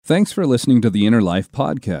Thanks for listening to the Inner Life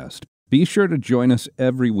Podcast. Be sure to join us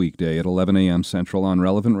every weekday at 11 a.m. Central on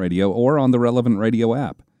Relevant Radio or on the Relevant Radio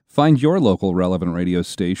app. Find your local Relevant Radio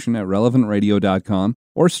station at relevantradio.com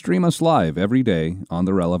or stream us live every day on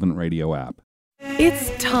the Relevant Radio app.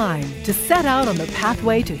 It's time to set out on the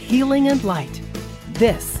pathway to healing and light.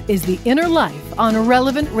 This is The Inner Life on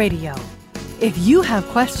Relevant Radio. If you have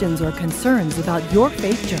questions or concerns about your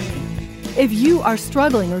faith journey, if you are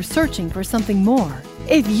struggling or searching for something more,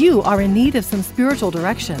 if you are in need of some spiritual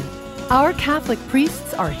direction, our Catholic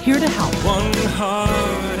priests are here to help. One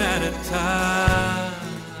heart at a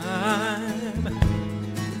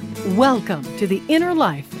time. Welcome to The Inner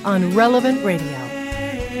Life on Relevant Radio.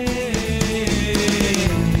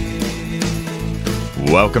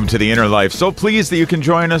 Welcome to The Inner Life. So pleased that you can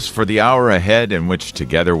join us for the hour ahead in which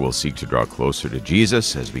together we'll seek to draw closer to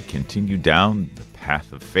Jesus as we continue down the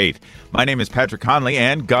path of faith. My name is Patrick Conley,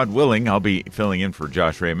 and God willing, I'll be filling in for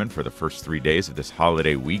Josh Raymond for the first 3 days of this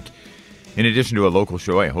holiday week. In addition to a local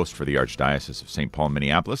show I host for the Archdiocese of St. Paul,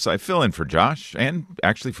 Minneapolis, I fill in for Josh and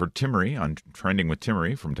actually for Timmery on Trending with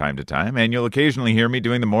Timmery from time to time, and you'll occasionally hear me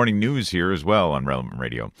doing the morning news here as well on Relevant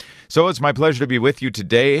Radio. So it's my pleasure to be with you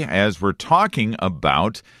today as we're talking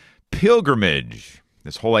about pilgrimage,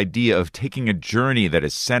 this whole idea of taking a journey that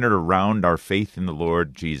is centered around our faith in the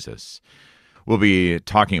Lord Jesus. We'll be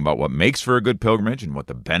talking about what makes for a good pilgrimage and what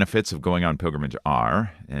the benefits of going on pilgrimage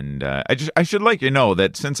are. And I should let you know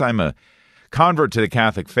that since I'm a convert to the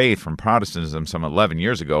Catholic faith from Protestantism some 11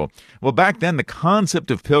 years ago, well, back then the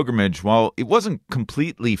concept of pilgrimage, while it wasn't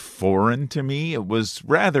completely foreign to me, it was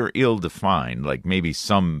rather ill-defined, like maybe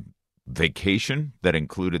some vacation that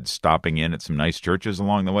included stopping in at some nice churches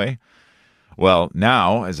along the way. Well,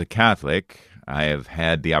 now, as a Catholic, I have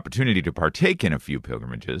had the opportunity to partake in a few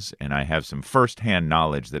pilgrimages, and I have some first-hand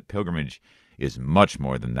knowledge that pilgrimage is much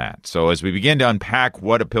more than that. So as we begin to unpack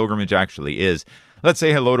what a pilgrimage actually is, let's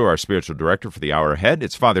say hello to our spiritual director for the hour ahead.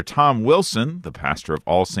 It's Father Tom Wilson, the pastor of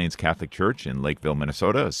All Saints Catholic Church in Lakeville,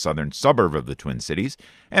 Minnesota, a southern suburb of the Twin Cities,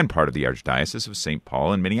 and part of the Archdiocese of St.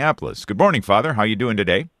 Paul in Minneapolis. Good morning, Father. How are you doing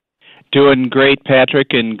today? Doing great, Patrick,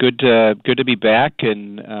 and good to be back,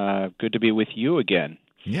 and good to be with you again.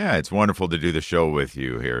 Yeah, it's wonderful to do the show with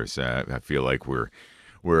you here. So I feel like we're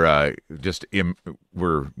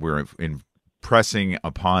impressing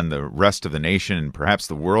upon the rest of the nation and perhaps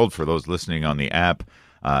the world, for those listening on the app,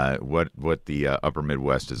 what the Upper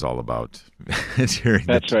Midwest is all about. That's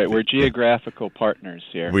right. We're geographical partners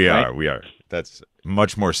here. We right? are. We are. That's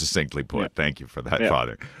much more succinctly put. Yeah. Thank you for that, yeah.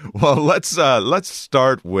 Father. Well, let's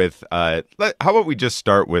start with how about we just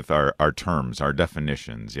start with our terms, our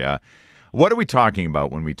definitions. Yeah. What are we talking about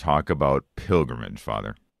when we talk about pilgrimage,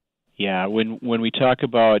 Father? Yeah, when we talk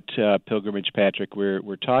about pilgrimage, Patrick,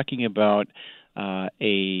 we're talking about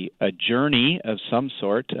a journey of some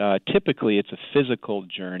sort. Typically, it's a physical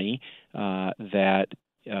journey that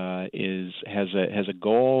has a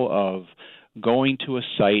goal of going to a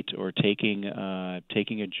site or taking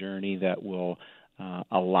a journey that will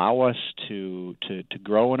allow us to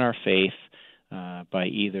grow in our faith. By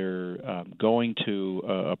either going to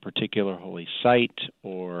a particular holy site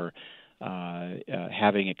or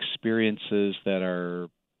having experiences that are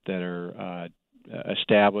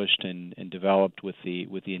established and developed with the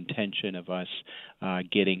intention of us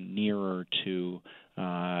getting nearer to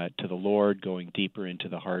the Lord, going deeper into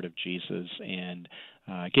the heart of Jesus, and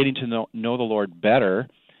getting to know the Lord better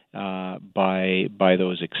by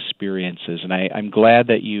those experiences. And I'm glad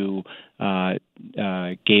that you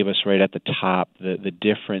gave us right at the top the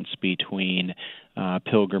difference between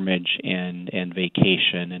pilgrimage and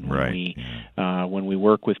vacation. And when we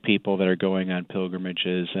work with people that are going on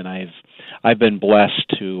pilgrimages, and I've been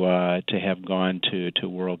blessed to have gone to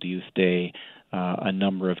World Youth Day a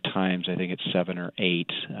number of times. I think it's 7 or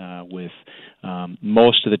 8. With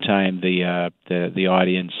most of the time, the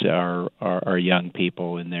audience are young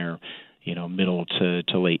people in their middle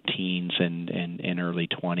to late teens and early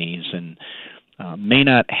 20s, and may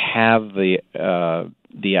not have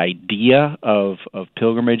the idea of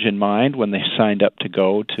pilgrimage in mind when they signed up to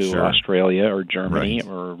go to Sure. Australia or Germany Right.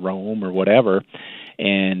 or Rome or whatever.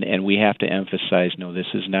 And we have to emphasize, no, this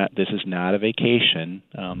is not a vacation.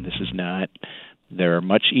 This is not. There are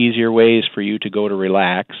much easier ways for you to go to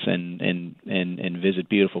relax and visit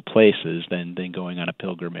beautiful places than going on a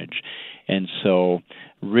pilgrimage. And so,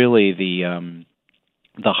 really, the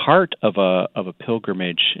heart of a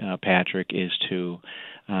pilgrimage, Patrick, is to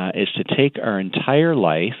take our entire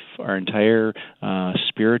life, our entire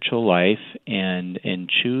spiritual life, and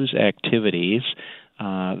choose activities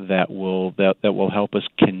that will help us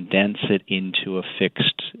condense it into a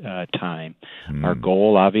fixed time. Our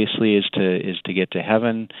goal, obviously, is to get to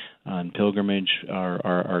heaven. On pilgrimage,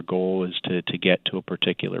 our goal is to get to a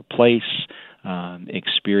particular place,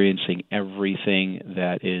 experiencing everything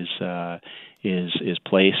that is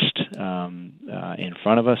placed in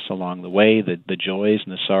front of us along the way, the joys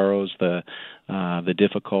and the sorrows, the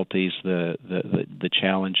difficulties, the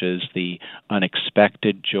challenges, the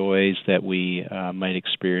unexpected joys that we might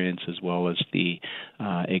experience, as well as the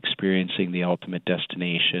experiencing the ultimate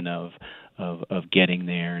destination of getting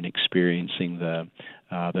there and experiencing the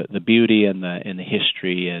beauty and the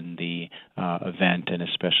history and the event, and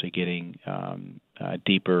especially getting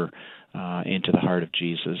deeper into the heart of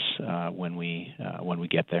Jesus when we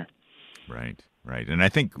get there. Right. And I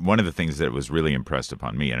think one of the things that was really impressed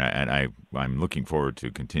upon me, and I'm looking forward to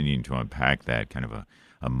continuing to unpack that kind of a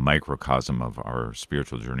microcosm of our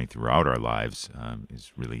spiritual journey throughout our lives,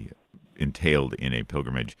 is really entailed in a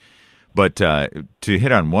pilgrimage. But to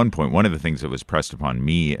hit on one point, one of the things that was pressed upon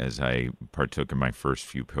me as I partook in my first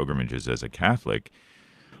few pilgrimages as a Catholic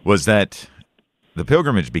was that the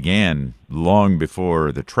pilgrimage began long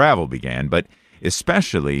before the travel began, but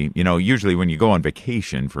especially, usually when you go on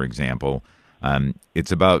vacation, for example,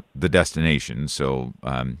 it's about the destination. So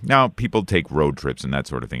now people take road trips and that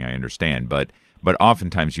sort of thing, I understand, but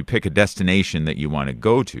oftentimes you pick a destination that you want to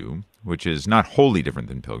go to, which is not wholly different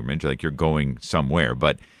than pilgrimage, like you're going somewhere,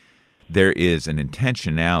 but there is an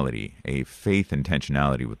intentionality, a faith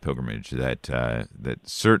intentionality with pilgrimage that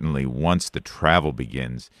certainly once the travel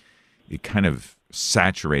begins, it kind of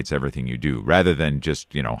saturates everything you do, rather than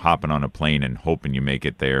just hopping on a plane and hoping you make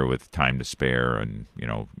it there with time to spare and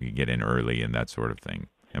you get in early and that sort of thing.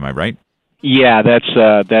 Am I right? Yeah, that's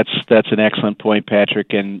an excellent point, Patrick.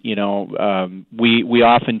 And we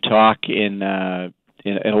often talk in a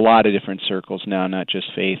lot of different circles now, not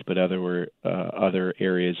just faith, but other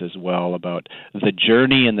areas as well, about the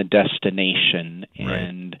journey and the destination. Right.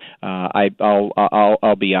 And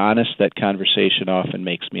I'll be honest, that conversation often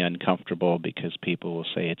makes me uncomfortable because people will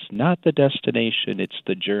say it's not the destination, it's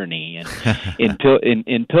the journey. And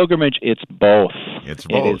in pilgrimage, it's both. It's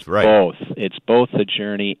both, it is right? Both. It's both the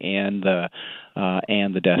journey and the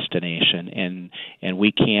destination, and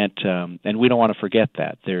we can't, and we don't want to forget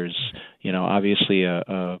that. There's, obviously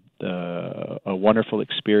a wonderful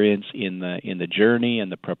experience in the journey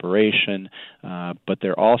and the preparation, but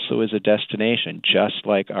there also is a destination, just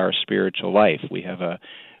like our spiritual life. We have a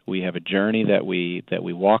journey that we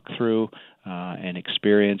walk through and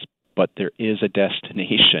experience, but there is a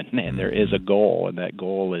destination and there is a goal, and that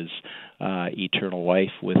goal is eternal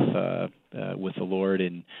life with the Lord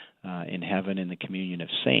in heaven in the communion of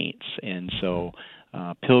saints. And so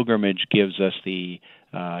pilgrimage gives us the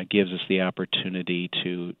opportunity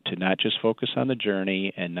to not just focus on the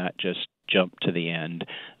journey and not just jump to the end,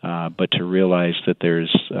 but to realize that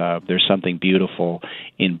there's something beautiful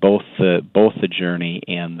in both the journey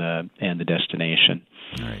and the destination.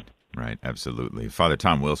 Right, absolutely. Father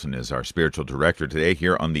Tom Wilson is our spiritual director today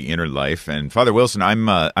here on The Inner Life. And Father Wilson,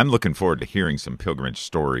 I'm looking forward to hearing some pilgrimage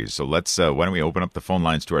stories. So let's why don't we open up the phone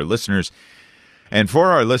lines to our listeners? And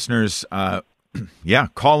for our listeners,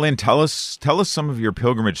 call in. Tell us some of your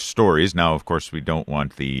pilgrimage stories. Now, of course, we don't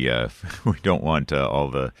want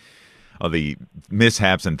all the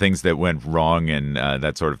mishaps and things that went wrong and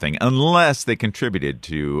that sort of thing, unless they contributed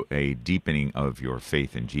to a deepening of your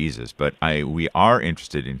faith in Jesus. But we are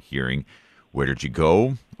interested in hearing, where did you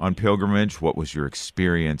go on pilgrimage? What was your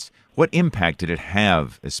experience? What impact did it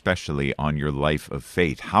have, especially on your life of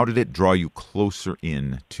faith? How did it draw you closer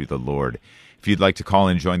in to the Lord? If you'd like to call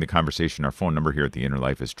in and join the conversation, our phone number here at The Inner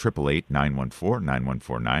Life is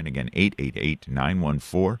 888-914-9149. Again,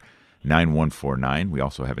 888-914-9149. We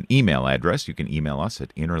also have an email address. You can email us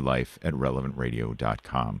at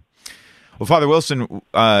innerlife@relevantradio.com. Well, Father Wilson,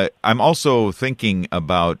 I'm also thinking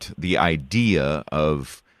about the idea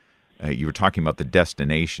of, you were talking about the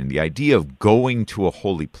destination, the idea of going to a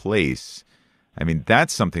holy place. I mean,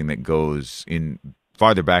 that's something that goes in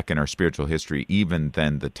farther back in our spiritual history even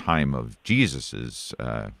than the time of Jesus's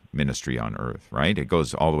ministry on earth, right? It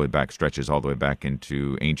goes all the way back, stretches all the way back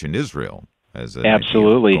into ancient Israel.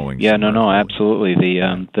 Absolutely. Absolutely.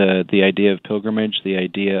 The idea of pilgrimage, the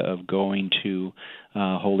idea of going to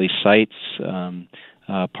holy sites,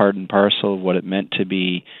 part and parcel of what it meant to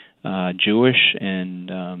be Jewish, and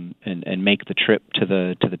make the trip to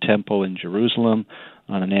the temple in Jerusalem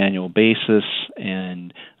on an annual basis,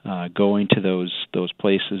 and going to those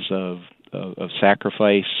places of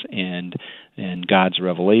sacrifice and God's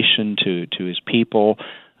revelation to His people.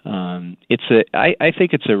 I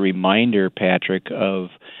think it's a reminder, Patrick, of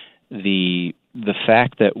the the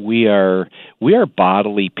fact that we are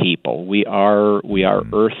bodily people. We are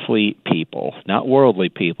earthly people, not worldly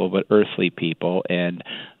people, but earthly people, and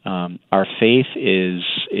our faith is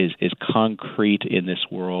concrete in this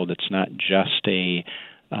world. It's not just a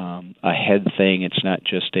head thing. It's not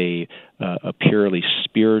just a purely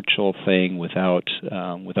spiritual thing without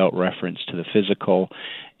reference to the physical.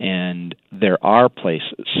 And there are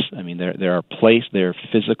places. I mean, there are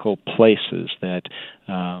physical places that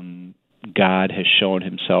God has shown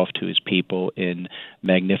Himself to His people in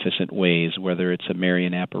magnificent ways. Whether it's a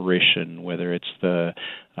Marian apparition, whether it's the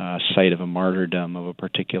site of a martyrdom of a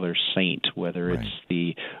particular saint, whether it's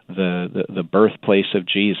the birthplace of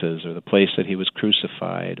Jesus, or the place that He was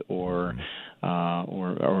crucified, or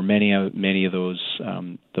many of those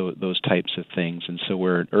types of things. And so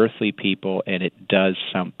we're an earthly people, and it does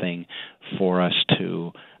something for us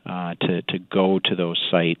to go to those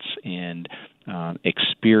sites and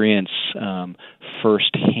experience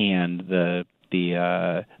firsthand the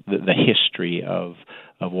history of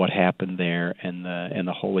what happened there, and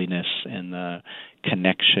the holiness and the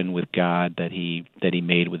connection with God that he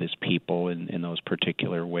made with His people in those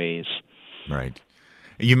particular ways. Right.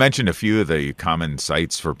 You mentioned a few of the common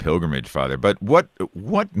sites for pilgrimage, Father, but what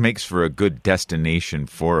makes for a good destination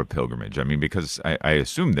for a pilgrimage? I mean, because I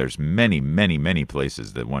assume there's many, many, many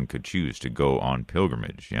places that one could choose to go on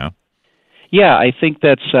pilgrimage. Yeah. Yeah, I think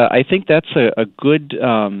that's a good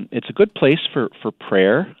it's a good place for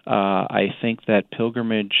prayer. I think that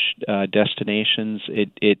pilgrimage destinations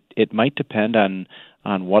it might depend on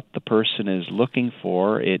what the person is looking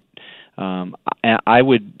for. I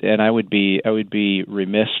would be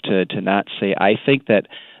remiss to not say I think that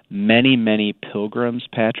many pilgrims,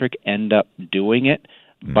 Patrick, end up doing it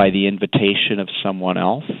by the invitation of someone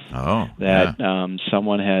else.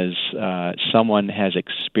 Someone has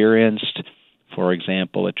experienced, for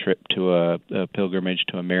example, a trip to a pilgrimage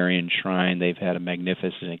to a Marian shrine. They've had a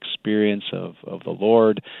magnificent experience of the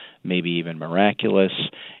Lord, maybe even miraculous,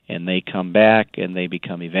 and they come back and they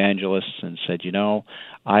become evangelists and said,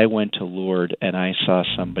 I went to Lourdes and I saw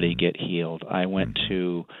somebody get healed. I went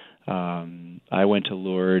to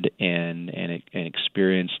Lourdes and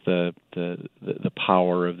experienced the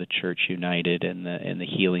power of the Church United and the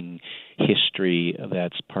healing history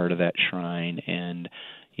that's part of that shrine. And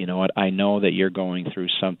you know what? I know that you're going through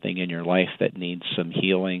something in your life that needs some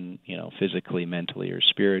healing, physically, mentally, or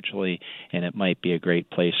spiritually, and it might be a great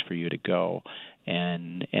place for you to go.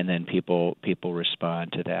 And then people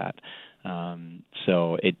respond to that.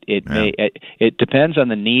 So it depends on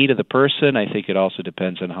the need of the person. I think it also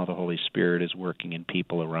depends on how the Holy Spirit is working in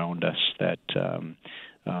people around us that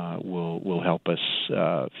will help us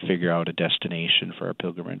figure out a destination for our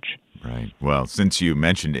pilgrimage. Right. Well, since you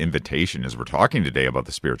mentioned invitation as we're talking today about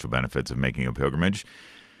the spiritual benefits of making a pilgrimage,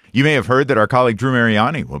 you may have heard that our colleague Drew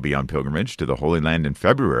Mariani will be on pilgrimage to the Holy Land in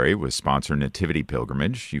February with sponsor Nativity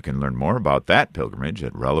Pilgrimage. You can learn more about that pilgrimage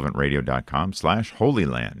at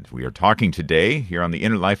relevantradio.com/holyland. We are talking today here on The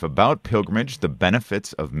Inner Life about pilgrimage, the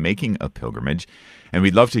benefits of making a pilgrimage, and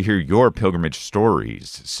we'd love to hear your pilgrimage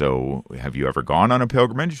stories. So have you ever gone on a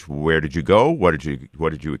pilgrimage? Where did you go? What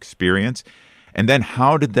did you experience? And then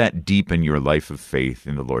how did that deepen your life of faith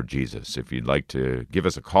in the Lord Jesus? If you'd like to give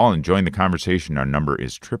us a call and join the conversation, our number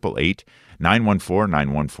is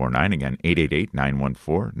 888-914-9149. Again,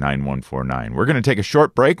 888-914-9149. We're going to take a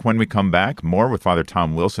short break. When we come back, more with Father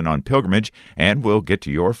Tom Wilson on pilgrimage, and we'll get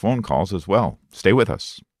to your phone calls as well. Stay with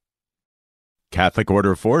us. Catholic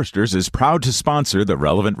Order of Foresters is proud to sponsor the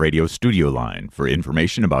Relevant Radio studio line. For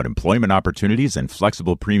information about employment opportunities and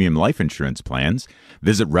flexible premium life insurance plans,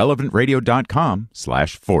 visit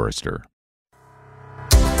relevantradio.com/forester.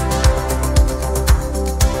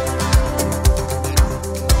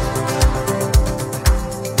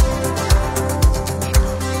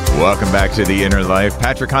 Welcome back to The Inner Life.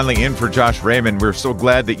 Patrick Conley in for Josh Raymond. We're so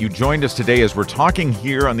glad that you joined us today as we're talking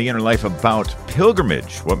here on The Inner Life about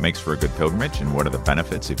pilgrimage. What makes for a good pilgrimage and what are the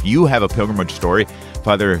benefits? If you have a pilgrimage story,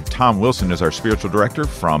 Father Tom Wilson is our spiritual director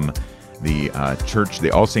from the church,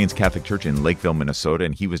 the All Saints Catholic Church in Lakeville, Minnesota,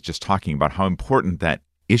 and he was just talking about how important that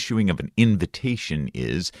issuing of an invitation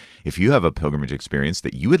is. If you have a pilgrimage experience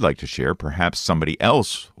that you would like to share, perhaps somebody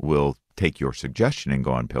else will take your suggestion and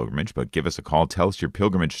go on pilgrimage, but give us a call. Tell us your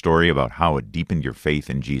pilgrimage story about how it deepened your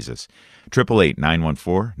faith in Jesus.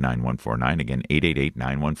 888-914-9149. Again,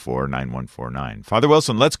 888-914-9149. Father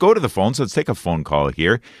Wilson, let's go to the phones. Let's take a phone call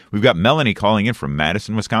here. We've got Melanie calling in from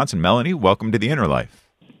Madison, Wisconsin. Melanie, welcome to The Inner Life.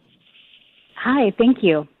 Hi, thank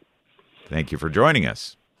you. Thank you for joining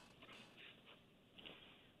us.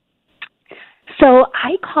 So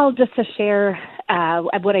I called just to share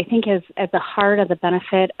what I think is at the heart of the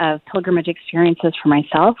benefit of pilgrimage experiences for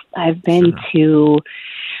myself. I've been to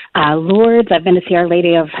Lourdes. I've been to see Our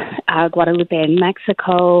Lady of Guadalupe in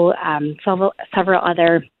Mexico, several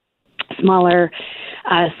other smaller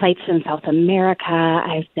sites in South America.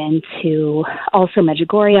 I've been to also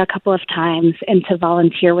Medjugorje a couple of times, and to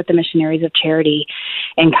volunteer with the Missionaries of Charity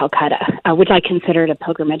in Calcutta, which I considered a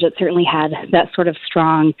pilgrimage. It certainly had that sort of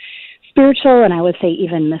strong spiritual and I would say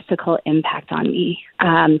even mystical impact on me.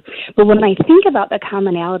 But when I think about the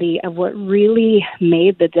commonality of what really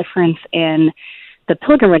made the difference in the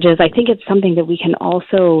pilgrimages, I think it's something that we can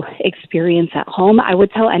also experience at home. I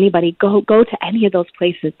would tell anybody, go to any of those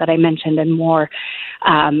places that I mentioned and more.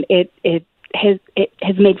 It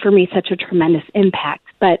has made for me such a tremendous impact.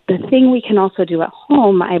 But the thing we can also do at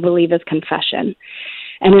home, I believe, is confession.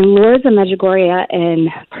 And in Lourdes and Medjugorje in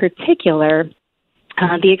particular,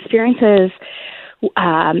 the experiences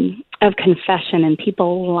of confession and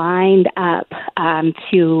people lined up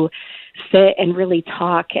to sit and really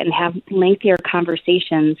talk and have lengthier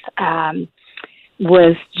conversations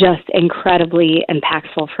was just incredibly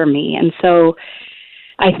impactful for me. And so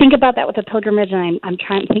I think about that with the pilgrimage, and I'm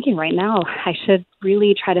thinking right now I should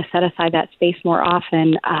really try to set aside that space more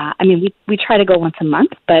often. I mean, we try to go once a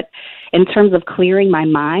month, but in terms of clearing my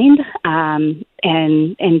mind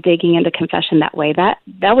and digging into confession that way, that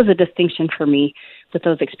was a distinction for me with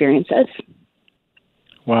those experiences.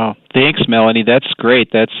 Wow, thanks, Melanie. That's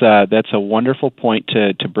great. That's a wonderful point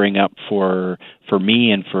to bring up for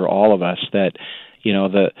me and for all of us. That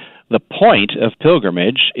the point of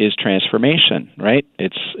pilgrimage is transformation, right?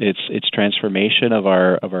 It's transformation of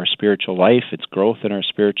our spiritual life. It's growth in our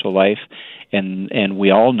spiritual life, and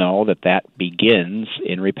we all know that begins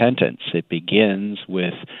in repentance. It begins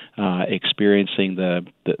with experiencing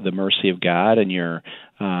the mercy of God, and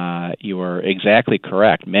you are exactly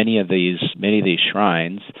correct. Many of these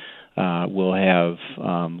shrines will have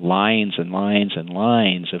lines and lines and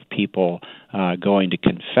lines of people going to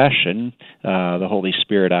confession. The Holy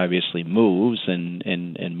Spirit obviously moves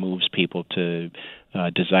and moves people to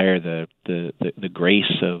desire the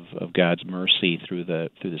grace of God's mercy through the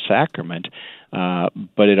sacrament.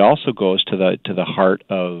 But it also goes to the heart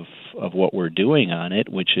of what we're doing on it,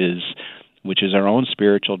 which is our own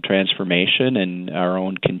spiritual transformation and our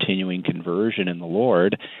own continuing conversion in the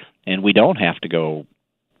Lord. And we don't have to go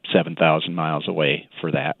 7,000 miles away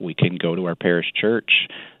for that. We can go to our parish church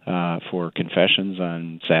for confessions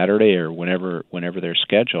on Saturday or whenever they're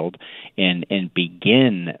scheduled, and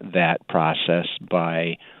begin that process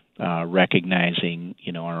by recognizing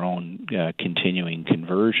our own continuing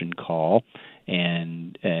conversion call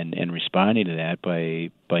and responding to that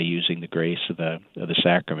by using the grace of the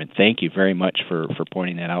sacrament. Thank you very much for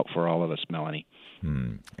pointing that out for all of us, Melanie.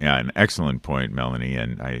 Yeah, an excellent point, Melanie,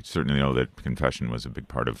 and I certainly know that confession was a big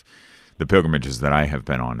part of the pilgrimages that I have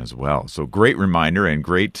been on as well. So great reminder and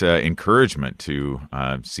great encouragement to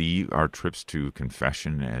see our trips to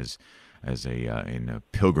confession as in a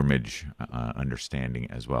pilgrimage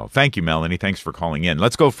understanding as well. Thank you, Melanie. Thanks for calling in.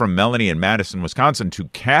 Let's go from Melanie in Madison, Wisconsin, to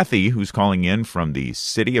Kathy, who's calling in from the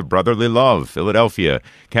city of brotherly love, Philadelphia.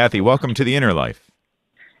 Kathy, welcome to The Inner Life.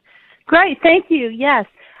 Great, thank you. Yes.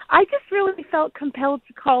 I just really felt compelled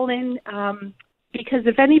to call in because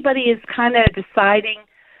if anybody is kind of deciding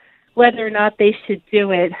whether or not they should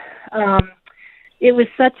do it, it was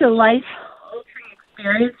such a life-altering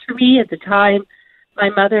experience for me at the time. My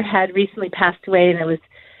mother had recently passed away, and it was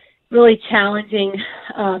really challenging,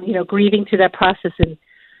 grieving through that process. And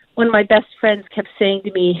one of my best friends kept saying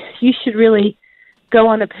to me, "You should really go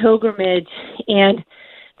on a pilgrimage." And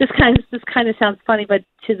this kind of sounds funny, but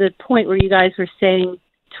to the point where you guys were saying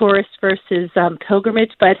tourist versus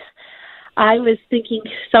pilgrimage, but I was thinking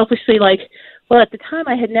selfishly, well, at the time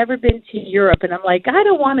I had never been to Europe, and I'm like, I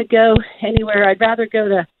don't want to go anywhere. I'd rather go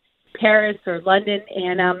to Paris or London.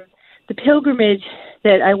 And the pilgrimage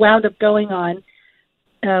that I wound up going on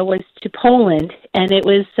was to Poland, and it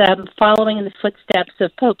was following in the footsteps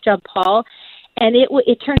of Pope John Paul, and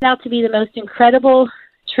it turned out to be the most incredible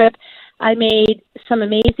trip. I made some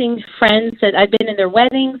amazing friends that I'd been in their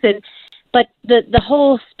weddings, but the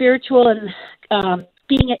whole spiritual and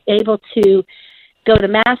being able to go to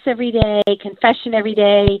Mass every day, confession every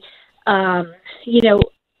day, I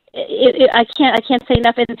can't say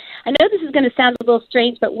enough. And I know this is going to sound a little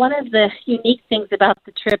strange, but one of the unique things about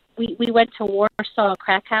the trip, we went to Warsaw and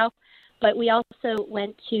Krakow, but we also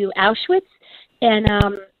went to Auschwitz. And,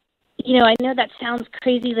 I know that sounds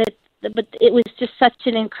crazy, but it was just such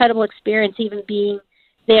an incredible experience even being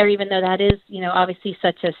there, even though that is, obviously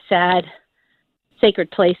such a sad,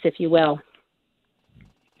 sacred place, if you will.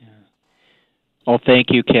 Oh, thank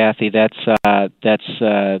you, Kathy. That's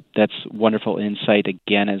wonderful insight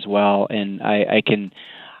again as well, and I can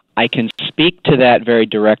speak to that very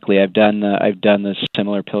directly. I've done the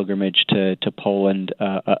similar pilgrimage to Poland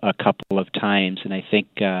a couple of times, and I think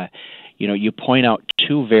you point out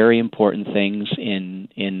two very important things in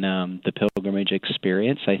the pilgrimage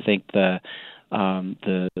experience. I think the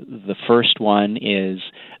first one is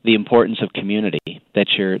the importance of community,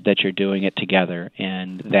 that you're doing it together,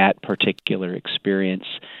 and that particular experience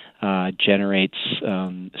generates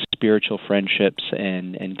spiritual friendships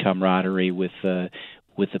and camaraderie with the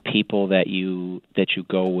people that you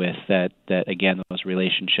go with. That again, those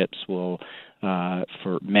relationships will,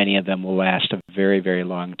 for many of them, will last a very, very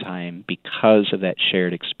long time because of that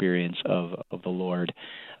shared experience of the Lord.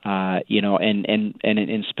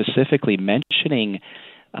 And specifically mentioning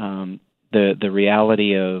the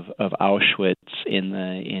reality of Auschwitz in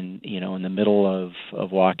the middle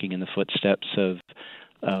of walking in the footsteps of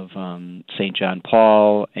St. John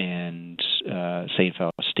Paul and St.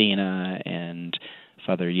 Faustina and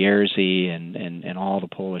Father Jerzy and all the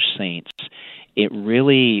Polish saints.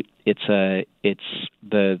 It's the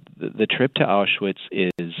trip to Auschwitz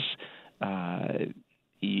is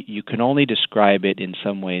you can only describe it in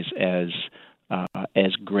some ways as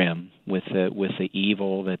grim, with the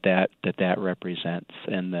evil that represents,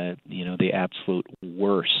 and the absolute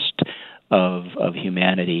worst of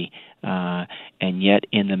humanity, and yet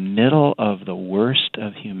in the middle of the worst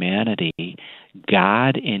of humanity,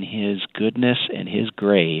 God in His goodness and His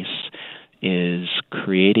grace is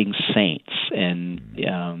creating saints, and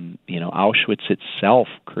Auschwitz itself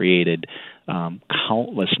created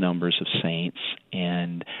countless numbers of saints,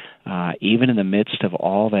 and even in the midst of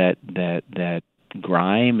all that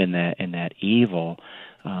grime and that evil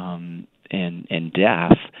and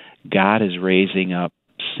death, God is raising up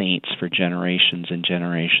saints for generations and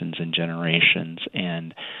generations and generations.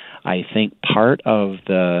 And I think part of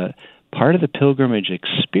the pilgrimage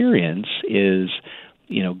experience is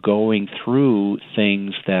going through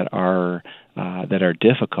things that are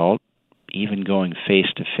difficult, even going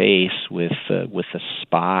face to face with the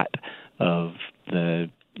spot of the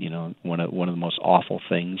one of the most awful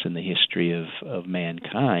things in the history of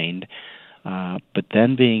mankind, but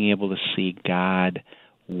then being able to see God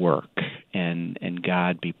work and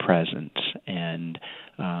God be present, and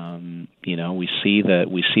we see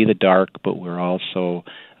the dark, but we're also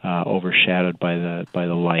overshadowed by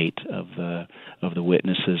the light of the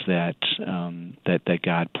witnesses that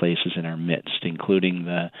God places in our midst, including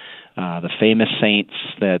the famous saints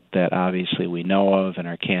that obviously we know of and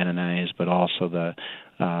are canonized, but also the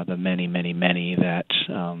many that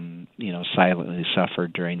silently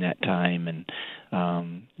suffered during that time and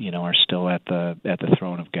are still at the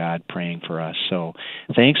throne of God praying for us. So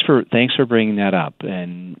thanks for bringing that up.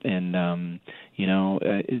 And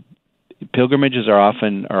pilgrimages are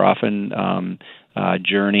often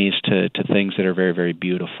journeys to things that are very, very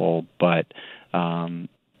beautiful, but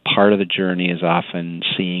part of the journey is often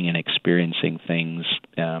seeing and experiencing things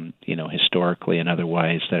historically and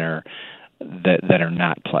otherwise that are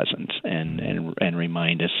not pleasant, and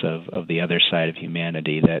remind us of the other side of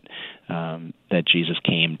humanity that Jesus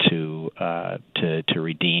came to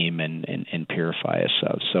redeem and purify us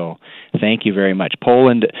of. So thank you very much.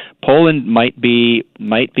 Poland might be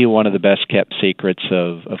one of the best kept secrets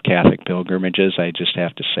of Catholic pilgrimages. I just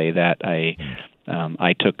have to say that I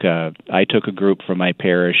took a group from my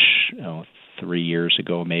parish 3 years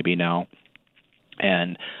ago, maybe now.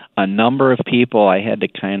 And a number of people I had to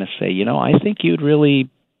kind of say, I think you'd really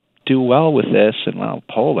do well with this. And, well,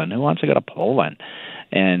 Poland, who wants to go to Poland?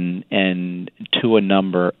 And to a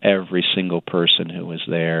number, every single person who was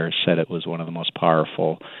there said it was one of the most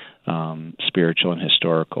powerful spiritual and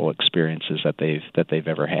historical experiences that they've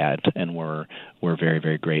ever had, and we're very,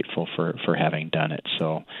 very grateful for having done it.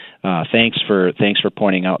 So thanks for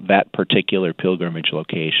pointing out that particular pilgrimage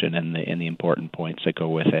location and the important points that go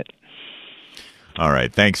with it. All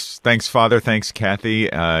right. Thanks, Father. Thanks, Kathy.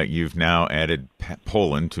 You've now added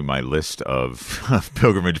Poland to my list of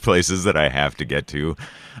pilgrimage places that I have to get to.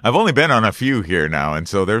 I've only been on a few here now, and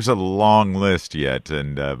so there's a long list yet.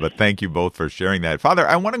 But thank you both for sharing that. Father,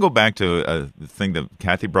 I want to go back to a thing that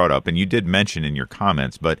Kathy brought up, and you did mention in your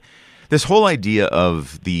comments, but this whole idea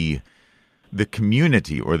of the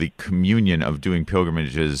community or the communion of doing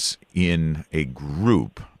pilgrimages in a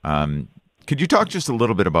group. Could you talk just a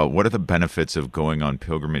little bit about what are the benefits of going on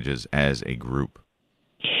pilgrimages as a group?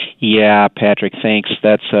 Yeah, Patrick, thanks.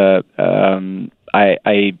 That's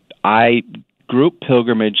group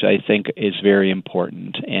pilgrimage, I think, is very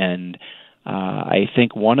important, and I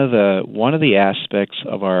think one of the aspects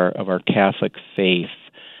of our Catholic faith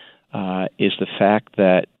is the fact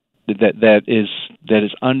that is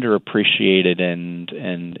underappreciated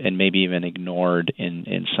and maybe even ignored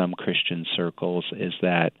in some Christian circles, is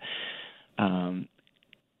that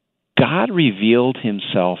God revealed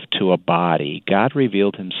himself to a body. God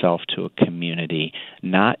revealed himself to a community,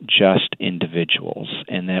 not just individuals,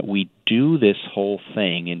 and that we do this whole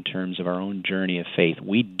thing in terms of our own journey of faith.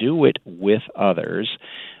 We do it with others.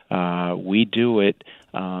 We do it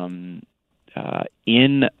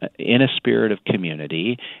in a spirit of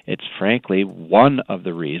community. It's frankly one of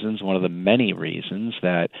the many reasons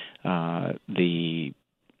that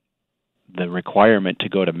the requirement to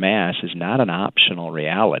go to Mass is not an optional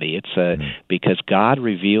reality. It's because God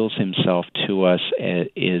reveals himself to us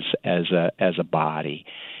as a body.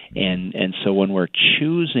 And so when we're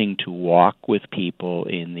choosing to walk with people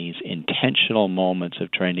in these intentional moments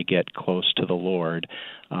of trying to get close to the Lord,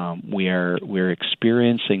 we're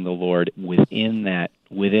experiencing the Lord within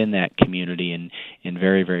that community in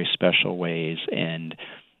very, very special ways. And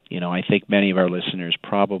I think many of our listeners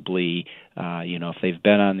probably, if they've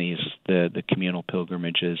been on the communal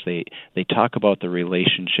pilgrimages, they talk about the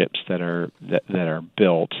relationships that are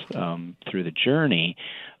built through the journey.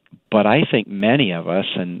 But I think many of us,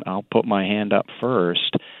 and I'll put my hand up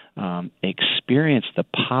first, experience the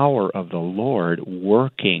power of the Lord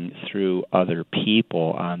working through other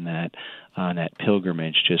people on that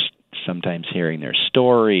pilgrimage. Just sometimes hearing their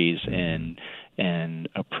stories and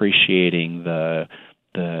appreciating the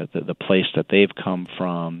place that they've come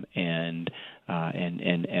from, and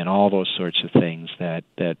all those sorts of things that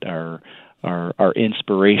are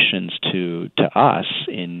inspirations to us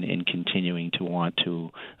in continuing to want to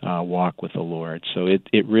walk with the Lord. So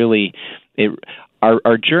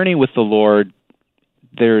our journey with the Lord,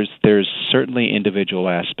 there's certainly individual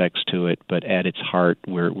aspects to it, but at its heart,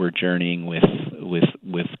 we're journeying with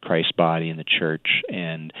Christ's body in the church,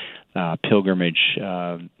 and pilgrimage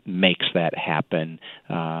makes that happen,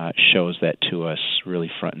 shows that to us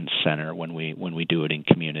really front and center when we do it in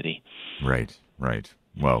community. Right.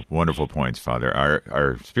 Well, wonderful points, Father.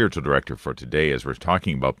 Our spiritual director for today, as we're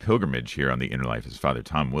talking about pilgrimage here on The Inner Life, is Father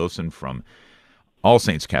Tom Wilson from All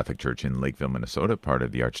Saints Catholic Church in Lakeville, Minnesota, part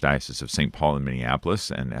of the Archdiocese of St. Paul in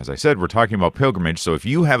Minneapolis. And as I said, we're talking about pilgrimage. So if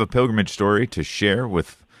you have a pilgrimage story to share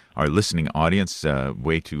with our listening audience, a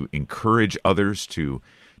way to encourage others to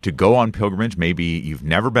go on pilgrimage, maybe you've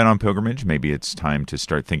never been on pilgrimage, maybe it's time to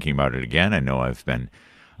start thinking about it again. I know I've been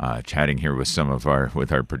chatting here with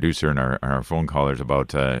our producer and our phone callers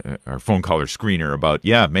about our phone caller screener about,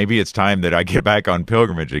 maybe it's time that I get back on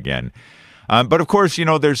pilgrimage again. But of course,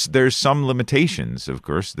 there's some limitations, of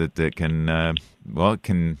course, that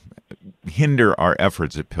can hinder our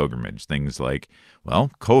efforts at pilgrimage. Things like,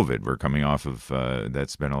 COVID. We're coming off of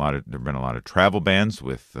there've been a lot of travel bans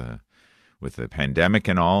with the pandemic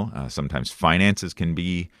and all. Sometimes finances can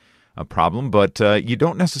be a problem, but you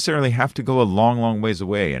don't necessarily have to go a long, long ways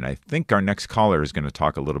away. And I think our next caller is going to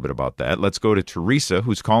talk a little bit about that. Let's go to Teresa,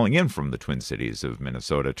 who's calling in from the Twin Cities of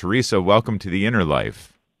Minnesota. Teresa, welcome to The Inner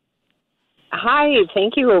Life. Hi,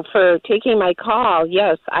 thank you for taking my call.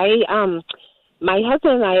 Yes, my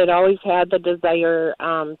husband and I had always had the desire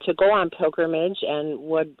to go on pilgrimage and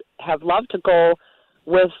would have loved to go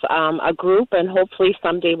with a group, and hopefully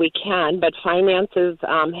someday we can, but finances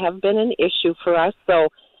have been an issue for us, so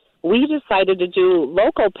we decided to do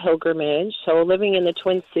local pilgrimage. So living in the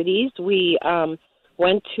Twin Cities, we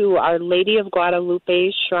went to Our Lady of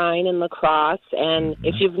Guadalupe Shrine in La Crosse, and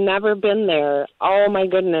if you've never been there, oh my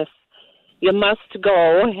goodness, you must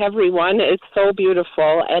go, everyone. It's so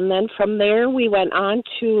beautiful. And then from there, we went on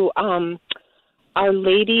to Our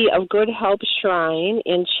Lady of Good Help Shrine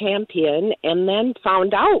in Champion, and then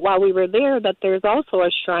found out while we were there that there's also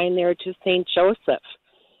a shrine there to St. Joseph.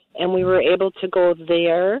 And we were able to go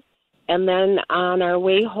there. And then on our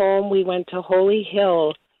way home, we went to Holy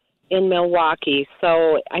Hill in Milwaukee.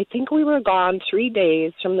 So I think we were gone 3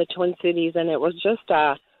 days from the Twin Cities, and it was just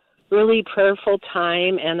a really prayerful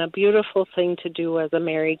time and a beautiful thing to do as a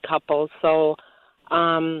married couple. So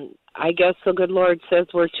I guess the good Lord says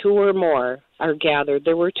where two or more are gathered.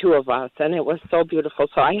 There were two of us, and it was so beautiful.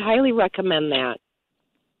 So I highly recommend that.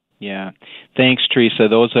 Yeah, thanks, Teresa.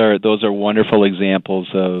 Those are wonderful examples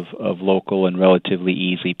of local and relatively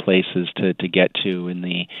easy places to get to in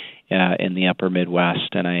the Upper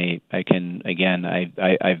Midwest. And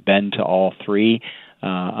I've been to all three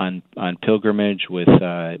on pilgrimage with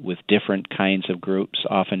different kinds of groups,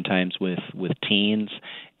 oftentimes with teens,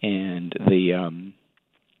 and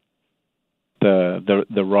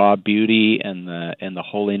the raw beauty and the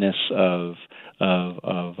holiness of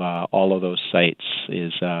all of those sites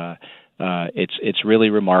is it's really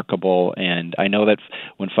remarkable. And I know that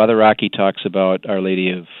when Father Rocky talks about Our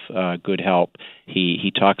Lady of Good Help,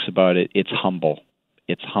 he talks about it. It's humble.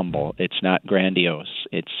 It's humble. It's not grandiose.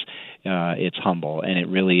 It's humble, and it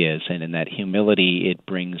really is. And in that humility, it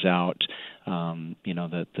brings out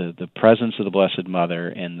the presence of the Blessed Mother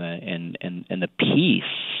and the peace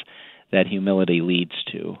that humility leads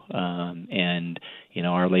to.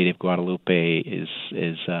 Our Lady of Guadalupe is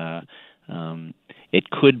it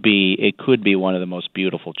could be one of the most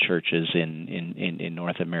beautiful churches in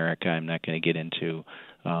North America. I'm not going to get into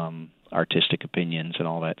artistic opinions and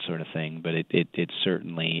all that sort of thing, but it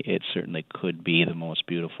certainly could be the most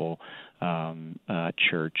beautiful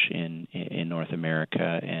church in North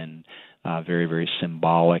America, and very, very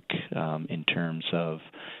symbolic in terms of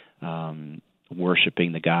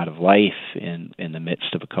worshiping the God of life in the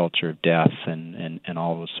midst of a culture of death and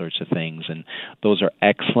all those sorts of things. And those are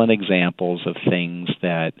excellent examples of things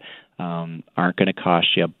that aren't going to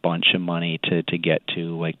cost you a bunch of money to get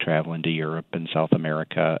to, like traveling to Europe and South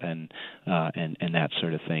America and that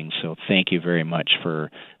sort of thing. So thank you very much for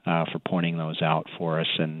pointing those out for us.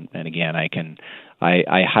 And again, I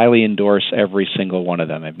highly endorse every single one of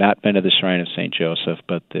them. I've not been to the Shrine of St. Joseph,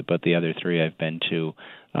 but the other three I've been to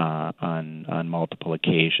on multiple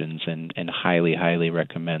occasions, and highly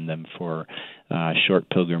recommend them for short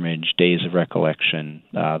pilgrimage, days of recollection,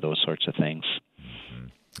 those sorts of things.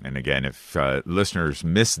 And again, if listeners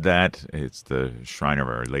missed that, it's the Shrine of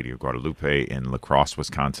Our Lady of Guadalupe in La Crosse,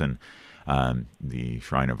 Wisconsin, the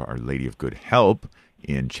Shrine of Our Lady of Good Help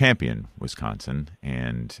in Champion, Wisconsin,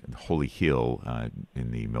 and Holy Hill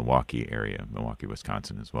in the Milwaukee area, Milwaukee,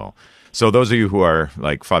 Wisconsin as well. So those of you who are,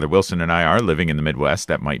 like Father Wilson and I are, living in the Midwest,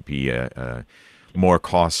 that might be a more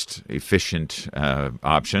cost-efficient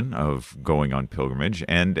option of going on pilgrimage.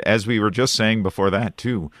 And as we were just saying before that,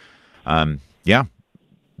 too,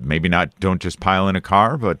 maybe don't just pile in a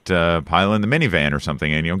car, but pile in the minivan or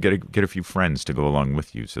something, and get a few friends to go along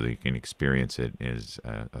with you so that you can experience it as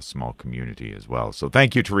a small community as well. So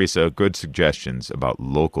thank you, Teresa. Good suggestions about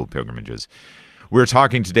local pilgrimages. We're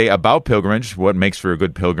talking today about pilgrimage, what makes for a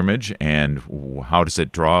good pilgrimage, and how does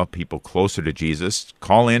it draw people closer to Jesus.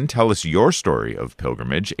 Call in, tell us your story of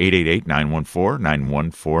pilgrimage,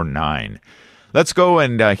 888-914-9149. Let's go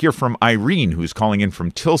and hear from Irene, who's calling in from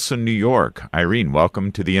Tilson, New York. Irene,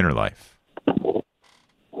 welcome to The Inner Life.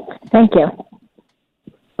 Thank you.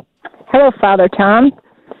 Hello, Father Tom.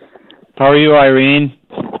 How are you, Irene?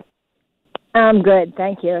 I'm good,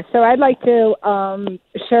 thank you. So I'd like to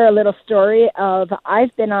share a little story of,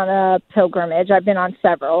 I've been on a pilgrimage. I've been on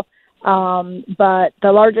several, but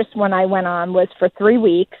the largest one I went on was for 3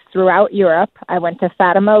 weeks throughout Europe. I went to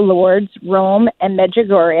Fatima, Lourdes, Rome, and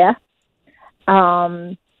Medjugorje.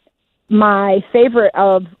 My favorite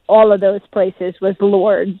of all of those places was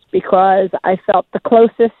Lourdes, because I felt the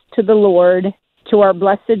closest to the Lord, to our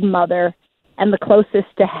Blessed Mother, and the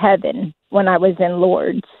closest to heaven when I was in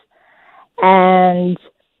Lourdes. And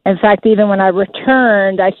in fact, even when I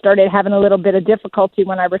returned, I started having a little bit of difficulty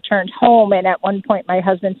when I returned home. And at one point, my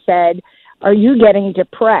husband said, "Are you getting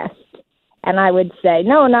depressed?" And I would say,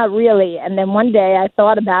 "No, not really." And then one day I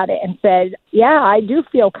thought about it and said, "Yeah, I do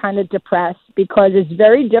feel kind of depressed, because it's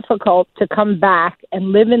very difficult to come back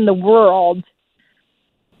and live in the world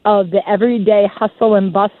of the everyday hustle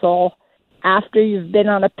and bustle after you've been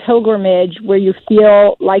on a pilgrimage where you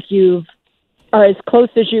feel like you are as close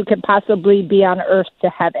as you could possibly be on earth to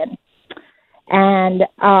heaven." And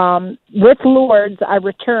with Lourdes, I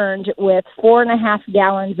returned with 4.5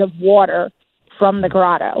 gallons of water from the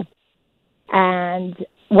grotto. And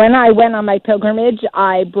when I went on my pilgrimage,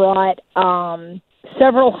 I brought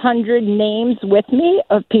several hundred names with me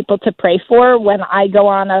of people to pray for when I go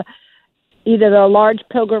on either a large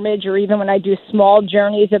pilgrimage or even when I do small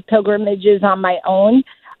journeys of pilgrimages on my own.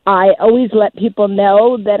 I always let people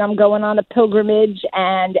know that I'm going on a pilgrimage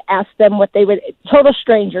and ask them what they would, total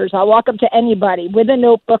strangers. I'll walk up to anybody with a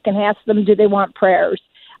notebook and ask them, do they want prayers?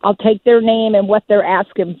 I'll take their name and what they're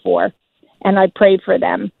asking for, and I pray for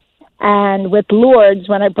them. And with Lourdes,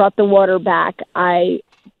 when I brought the water back, I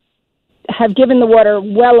have given the water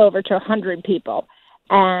well over to 100 people.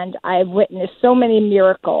 And I've witnessed so many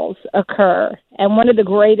miracles occur. And one of the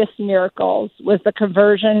greatest miracles was the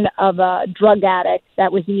conversion of a drug addict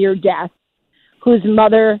that was near death, whose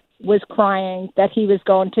mother was crying that he was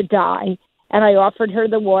going to die. And I offered her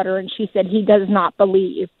the water, and she said, "He does not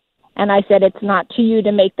believe." And I said, "It's not to you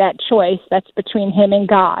to make that choice. That's between him and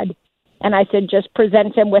God." And I said, "Just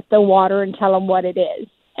present him with the water and tell him what it is."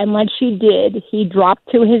 And when she did, he dropped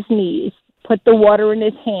to his knees, put the water in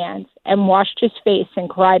his hands, and washed his face and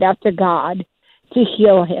cried out to God to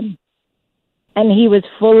heal him. And he was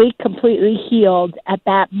fully, completely healed at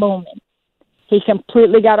that moment. He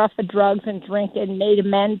completely got off the drugs and drink and made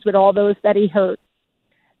amends with all those that he hurt.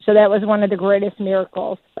 So that was one of the greatest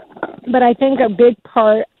miracles. But I think a big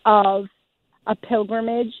part of a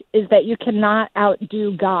pilgrimage is that you cannot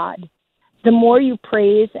outdo God. The more you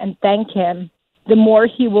praise and thank him, the more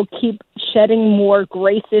he will keep shedding more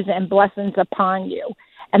graces and blessings upon you.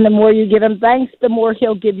 And the more you give him thanks, the more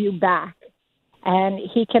he'll give you back. And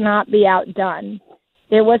he cannot be outdone.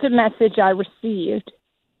 There was a message I received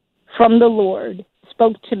from the Lord,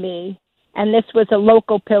 spoke to me, and this was a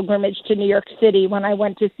local pilgrimage to New York City when I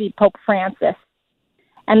went to see Pope Francis.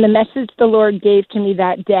 And the message the Lord gave to me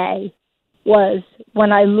that day was,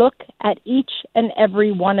 when I look at each and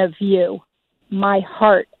every one of you, my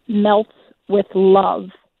heart melts with love.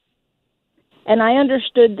 And I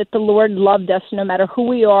understood that the Lord loved us no matter who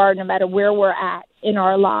we are, no matter where we're at in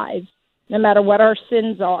our lives, no matter what our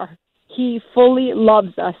sins are. He fully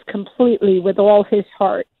loves us completely with all his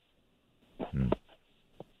heart.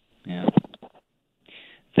 Yeah.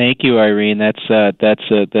 Thank you, Irene. That's a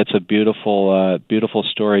beautiful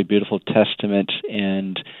story, beautiful testament,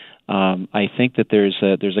 and I think that there's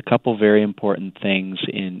a couple very important things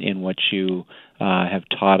in what you have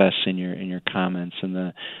taught us in your comments, and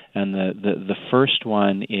the first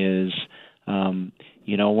one is,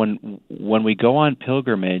 when we go on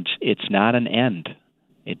pilgrimage, it's not an end.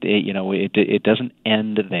 It doesn't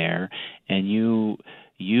end there, and you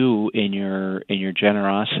in your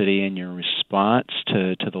generosity and your response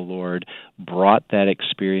to the Lord brought that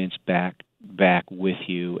experience back with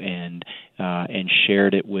you and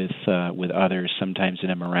shared it with others, sometimes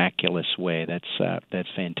in a miraculous way. That's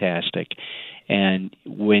fantastic. And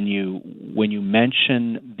when you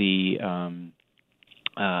mention the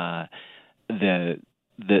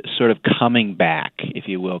sort of coming back, if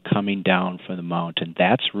you will, coming down from the mountain,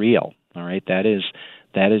 that's real. All right, that is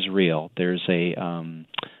real. There's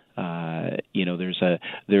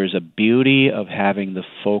there's a beauty of having the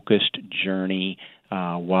focused journey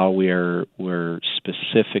while we're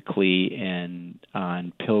specifically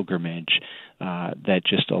on pilgrimage that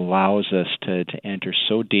just allows us to enter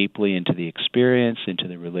so deeply into the experience, into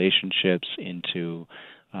the relationships, into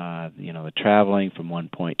the traveling from one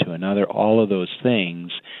point to another, all of those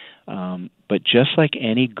things. But just like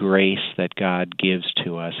any grace that God gives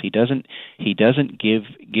to us, He doesn't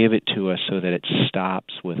give it to us so that it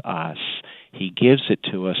stops with us. He gives it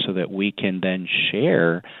to us so that we can then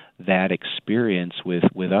share that experience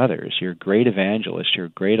with others. You're a great evangelist. You're a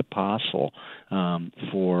great apostle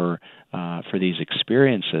for these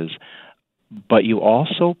experiences. But you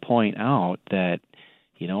also point out that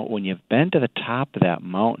when you've been to the top of that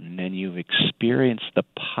mountain and you've experienced the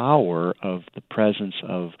power of the presence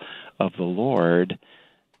of the Lord,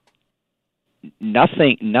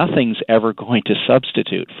 nothing's ever going to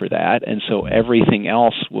substitute for that, and so everything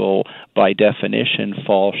else will, by definition,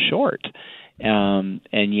 fall short. And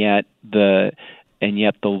yet the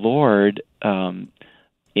Lord,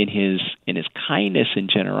 in his kindness and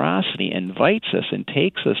generosity, invites us and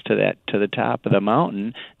takes us to the top of the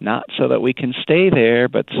mountain, not so that we can stay there,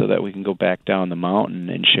 but so that we can go back down the mountain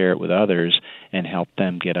and share it with others and help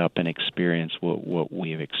them get up and experience what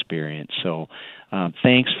we've experienced. So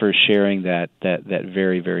thanks for sharing that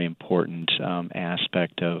very, very important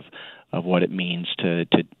aspect of what it means to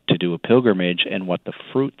do a pilgrimage and what the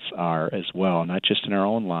fruits are as well, not just in our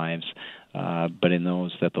own lives, but in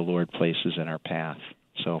those that the Lord places in our path.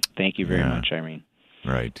 So thank you very much, Irene.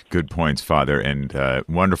 Right. Good points, Father, and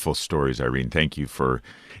wonderful stories, Irene. Thank you for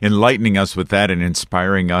enlightening us with that and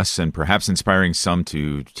inspiring us and perhaps inspiring some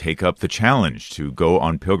to take up the challenge to go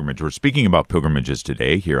on pilgrimage. We're speaking about pilgrimages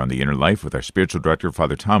today here on The Inner Life with our spiritual director,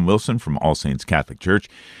 Father Tom Wilson from All Saints Catholic Church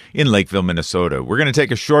in Lakeville, Minnesota. We're going to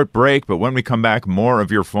take a short break, but when we come back, more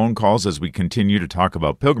of your phone calls as we continue to talk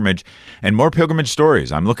about pilgrimage and more pilgrimage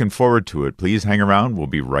stories. I'm looking forward to it. Please hang around. We'll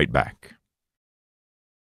be right back.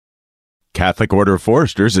 Catholic Order of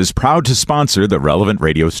Foresters is proud to sponsor the Relevant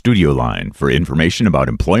Radio studio line. For information about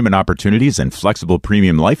employment opportunities and flexible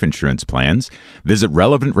premium life insurance plans, visit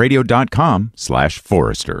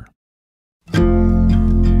relevantradio.com/Forester.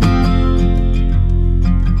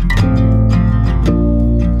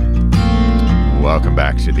 Welcome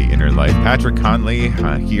back to The Inner Life. Patrick Conley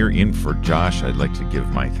here in for Josh. I'd like to give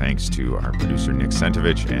my thanks to our producer, Nick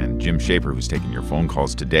Sentovich, and Jim Shaper, who's taking your phone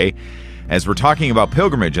calls today. As we're talking about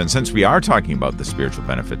pilgrimage, and since we are talking about the spiritual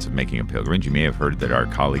benefits of making a pilgrimage, you may have heard that our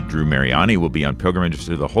colleague Drew Mariani will be on pilgrimage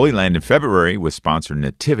to the Holy Land in February with sponsor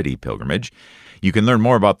Nativity Pilgrimage. You can learn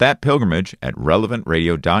more about that pilgrimage at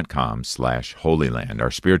relevantradio.com/Holy-Land. Our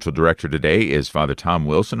spiritual director today is Father Tom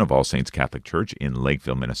Wilson of All Saints Catholic Church in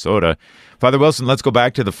Lakeville, Minnesota. Father Wilson, let's go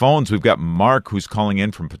back to the phones. We've got Mark who's calling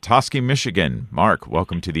in from Petoskey, Michigan. Mark,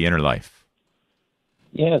 welcome to the Inner Life.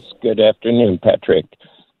 Yes, good afternoon, Patrick.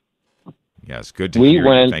 Yes, good to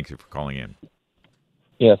hear you. Thank you for calling in.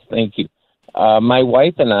 Yes, thank you. My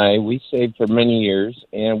wife and I, we saved for many years,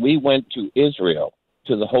 and we went to Israel,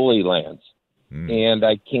 to the Holy Lands. And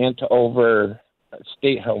I can't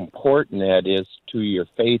overstate how important that is to your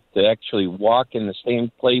faith to actually walk in the same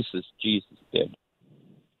places Jesus did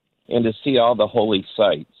and to see all the holy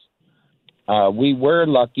sites. We were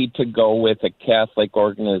lucky to go with a Catholic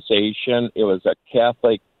organization. It was a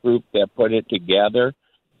Catholic group that put it together,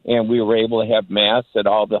 and we were able to have Mass at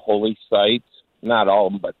all the holy sites, not all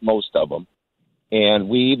of them, but most of them. And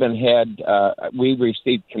we even had, we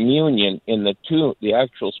received communion in the tomb, the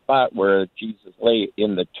actual spot where Jesus lay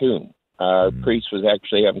in the tomb. Our priest was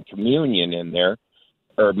actually having communion in there,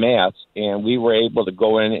 or Mass, and we were able to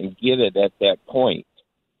go in and get it at that point.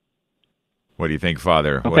 What do you think,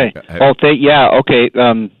 Father? Okay.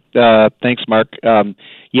 Thanks, Mark.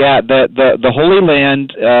 The Holy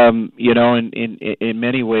Land, in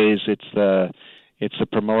many ways, it's the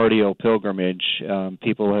primordial pilgrimage.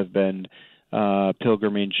 People have been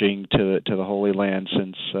pilgrimaging to the Holy Land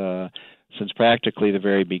since practically the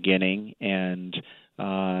very beginning, and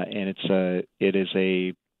it's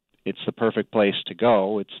the perfect place to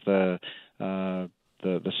go. It's the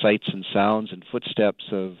sights and sounds and footsteps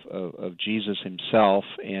of Jesus himself,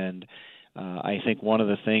 and I think one of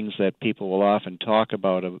the things that people will often talk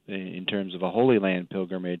about in terms of a Holy Land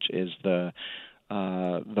pilgrimage is the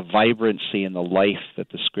vibrancy and the life that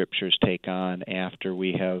the Scriptures take on after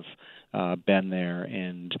we have been there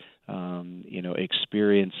and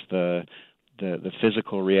experience the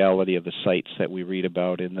physical reality of the sights that we read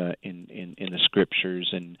about in the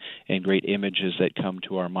Scriptures and great images that come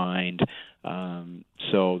to our mind. The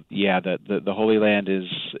Holy Land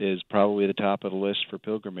is probably the top of the list for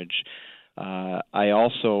pilgrimage. I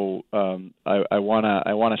also I want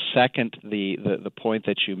to second the point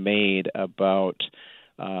that you made about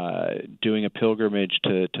doing a pilgrimage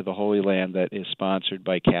to the Holy Land that is sponsored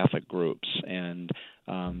by Catholic groups, and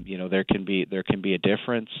there can be a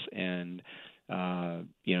difference, and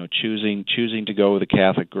choosing to go with a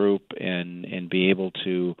Catholic group and be able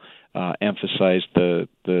to emphasize the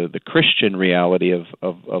Christian reality of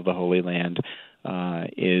the Holy Land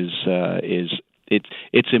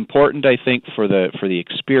it's important, I think, for the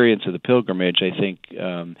experience of the pilgrimage. I think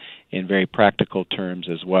in very practical terms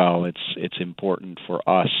as well, it's important for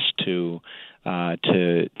us to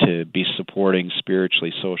be supporting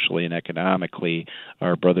spiritually, socially, and economically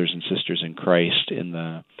our brothers and sisters in Christ in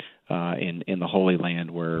the Holy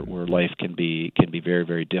Land, where life can be very,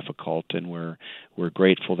 very difficult, and we're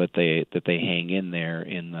grateful that they hang in there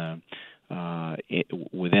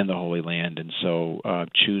within the Holy Land. And so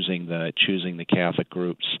choosing the Catholic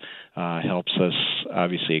groups helps us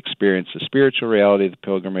obviously experience the spiritual reality of the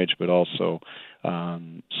pilgrimage, but also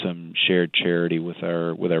some shared charity with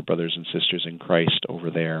our brothers and sisters in Christ over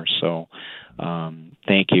there. So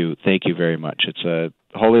thank you very much.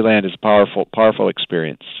 Holy Land is a powerful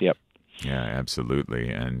experience. Yep. Yeah, absolutely.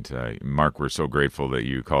 And Mark, we're so grateful that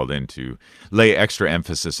you called in to lay extra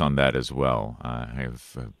emphasis on that as well. I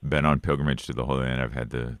have been on pilgrimage to the Holy Land. I've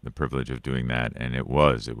had the privilege of doing that, and it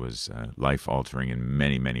was life-altering in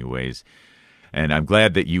many, many ways. And I'm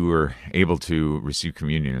glad that you were able to receive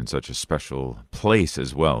communion in such a special place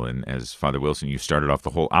as well. And as Father Wilson, you started off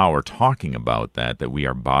the whole hour talking about that we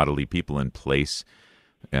are bodily people, and place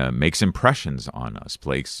makes impressions on us.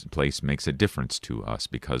 Place makes a difference to us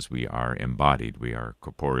because we are embodied. We are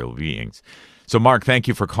corporeal beings. So, Mark, thank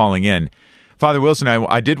you for calling in. Father Wilson,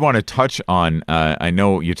 I did want to touch on, I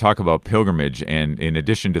know you talk about pilgrimage, and in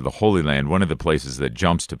addition to the Holy Land, one of the places that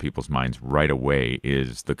jumps to people's minds right away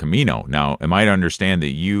is the Camino. Now, am I to understand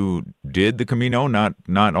that you did the Camino not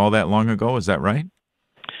all that long ago? Is that right?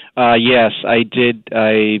 Yes, I did.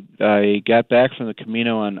 I got back from the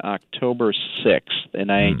Camino on October 6th,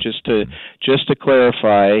 and I just to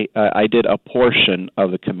clarify, I did a portion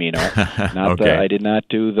of the Camino. Okay. I did not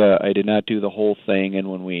do the whole thing.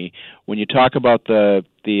 And when you talk about the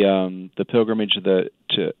pilgrimage to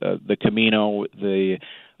the Camino, the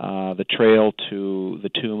trail to the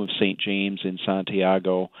tomb of St. James in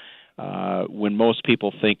Santiago. When most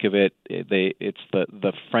people think of it, it's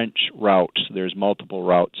the French route. There's multiple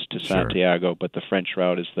routes to Santiago, but the French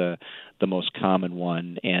route is the most common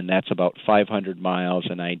one, and that's about 500 miles,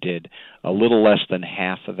 and I did a little less than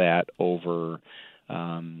half of that over.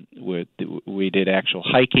 We did actual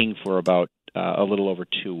hiking for about a little over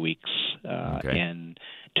 2 weeks and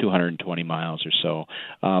 220 miles or so.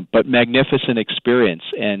 But magnificent experience,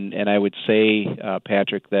 and I would say,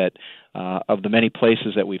 Patrick, that of the many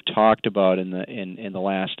places that we've talked about in the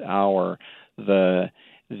last hour, the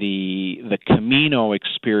Camino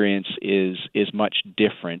experience is much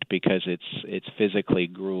different because it's physically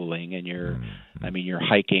grueling, and you're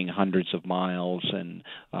hiking hundreds of miles and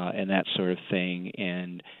that sort of thing.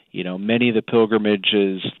 And many of the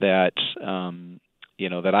pilgrimages that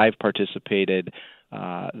that I've participated,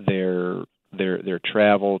 their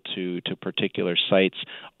travel to particular sites,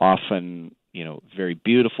 often very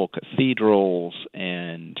beautiful cathedrals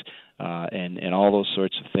and all those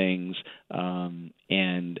sorts of things.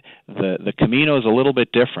 And the Camino is a little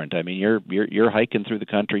bit different. I mean, you're hiking through the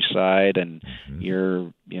countryside, and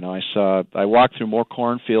I walked through more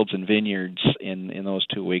cornfields and vineyards in those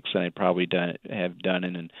 2 weeks than I probably have done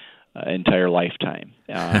in an entire lifetime.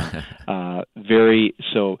 A very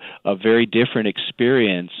different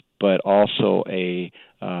experience, but also a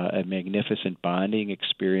magnificent bonding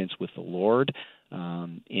experience with the Lord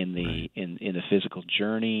in the physical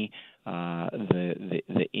journey.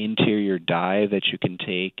 The interior dive that you can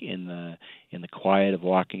take in the quiet of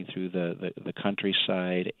walking through the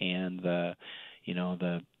countryside, and the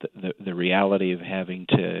reality of having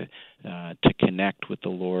to connect with the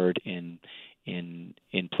Lord in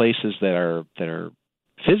places that are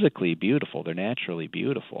physically beautiful. They're naturally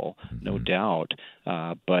beautiful, no doubt.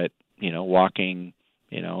 But walking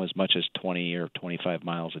as much as 20 or 25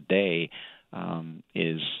 miles a day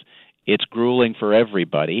it's grueling for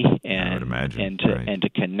everybody, and I would imagine. and to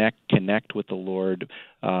connect with the Lord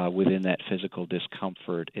within that physical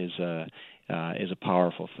discomfort is a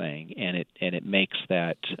powerful thing, and it makes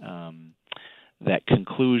that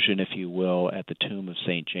conclusion, if you will, at the tomb of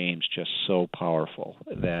St. James just so powerful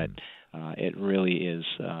that it really is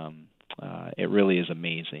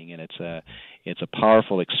amazing, and it's a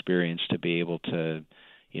powerful experience to be able to,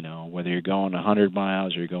 whether you're going 100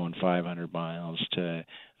 miles or you're going 500 miles, to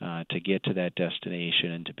get to that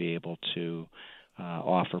destination and to be able to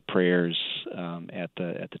offer prayers at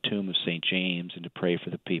the tomb of St. James, and to pray for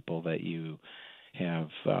the people that you have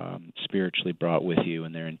spiritually brought with you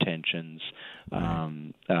and their intentions.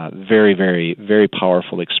 Very, very, very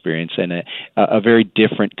powerful experience, and a very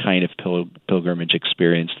different kind of pilgrimage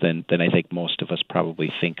experience than I think most of us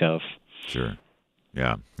probably think of. Sure.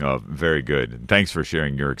 Yeah. Oh, very good. Thanks for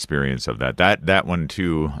sharing your experience of that. That one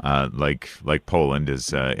too, like Poland,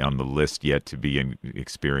 is on the list yet to be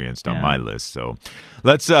experienced on my list. So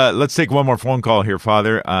let's take one more phone call here,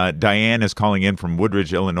 Father. Diane is calling in from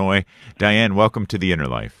Woodridge, Illinois. Diane, welcome to the Inner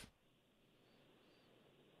Life.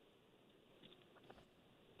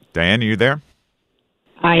 Diane, are you there?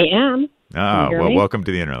 I am. Well, welcome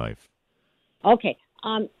to the Inner Life. Okay.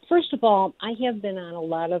 First of all, I have been on a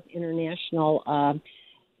lot of international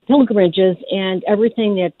pilgrimages, and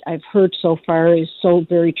everything that I've heard so far is so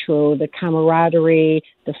very true. The camaraderie,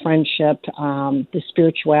 the friendship, the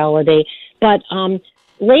spirituality. But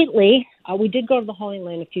lately, we did go to the Holy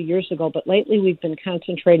Land a few years ago, but lately we've been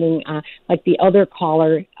concentrating, like the other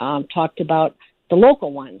caller talked about, the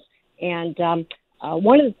local ones. And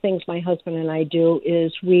one of the things my husband and I do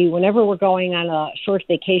is whenever we're going on a short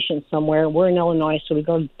vacation somewhere, we're in Illinois, so we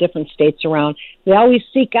go to different states around, we always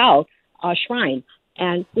seek out a shrine,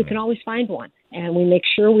 and we can always find one, and we make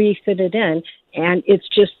sure we fit it in, and it's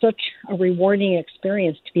just such a rewarding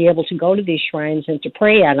experience to be able to go to these shrines and to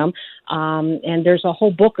pray at them, and there's a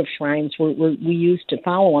whole book of shrines we use to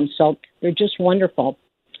follow them, so they're just wonderful.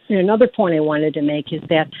 And another point I wanted to make is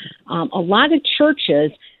that a lot of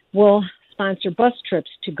churches will sponsor bus trips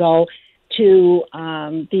to go to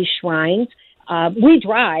these shrines. We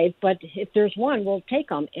drive, but if there's one, we'll take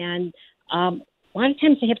them. And a lot of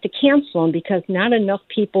times they have to cancel them because not enough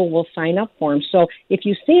people will sign up for them. So if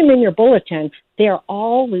you see them in your bulletin, they are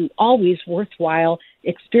always worthwhile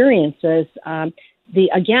experiences.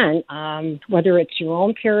 Whether it's your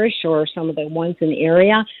own parish or some of the ones in the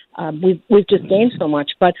area, we've just gained so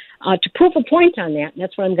much. But to prove a point on that, and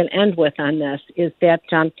that's what I'm going to end with on this, is that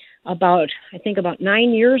about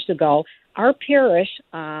 9 years ago, our parish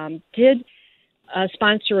did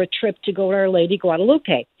sponsor a trip to go to Our Lady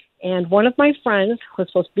Guadalupe. And one of my friends was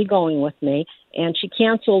supposed to be going with me, and she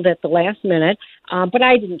canceled at the last minute, but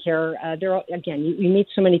I didn't care. You meet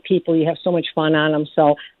so many people, you have so much fun on them,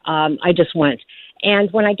 so I just went.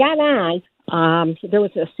 And when I got on, there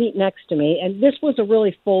was a seat next to me, and this was a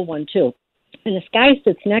really full one, too. And this guy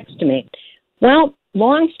sits next to me. Well,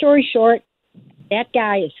 long story short, that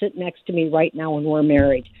guy is sitting next to me right now, and we're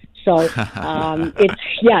married. So it's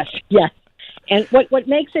yes. And what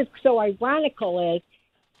makes it so ironical is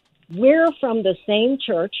we're from the same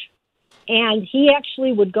church, and he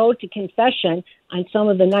actually would go to confession on some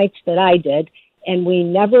of the nights that I did, and we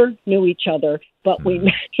never knew each other, but we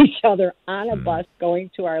met each other on a bus going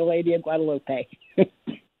to Our Lady of Guadalupe.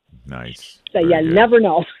 Nice. So you never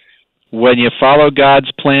know. When you follow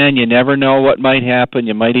God's plan, you never know what might happen.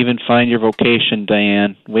 You might even find your vocation,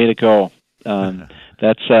 Diane. Way to go.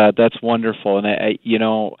 That's wonderful, and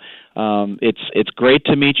it's great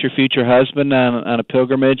to meet your future husband on a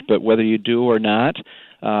pilgrimage. But whether you do or not,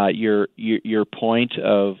 your point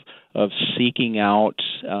of seeking out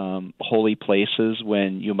holy places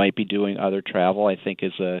when you might be doing other travel, I think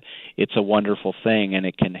it's a wonderful thing, and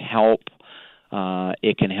it can help.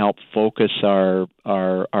 It can help focus our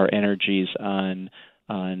energies on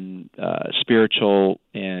spiritual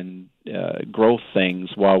and growth things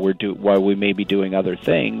while we may be doing other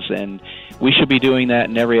things, and we should be doing that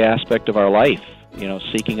in every aspect of our life.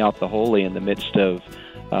 Seeking out the holy in the midst of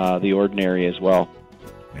the ordinary as well.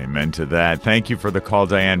 Amen to that. Thank you for the call,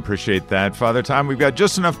 Diane. Appreciate that. Father Tom, we've got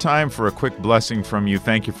just enough time for a quick blessing from you.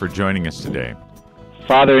 Thank you for joining us today.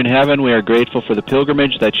 Father in heaven, we are grateful for the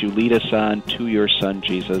pilgrimage that you lead us on to your Son,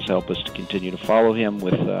 Jesus. Help us to continue to follow him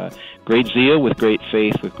with great zeal, with great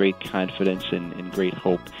faith, with great confidence, and great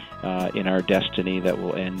hope in our destiny that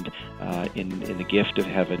will end in the gift of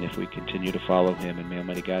heaven if we continue to follow him. And may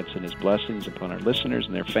Almighty God send his blessings upon our listeners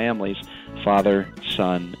and their families, Father,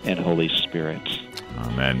 Son, and Holy Spirit.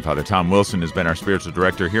 Amen. Father Tom Wilson has been our spiritual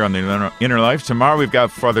director here on the Inner Life. Tomorrow we've got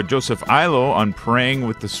Father Joseph Ilo on praying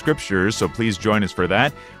with the Scriptures, so please join us for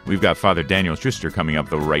that. We've got Father Daniel Schuster coming up,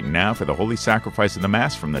 though, right now for the Holy Sacrifice of the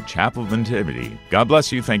Mass from the Chapel of the Nativity. God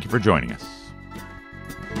bless you. Thank you for joining us.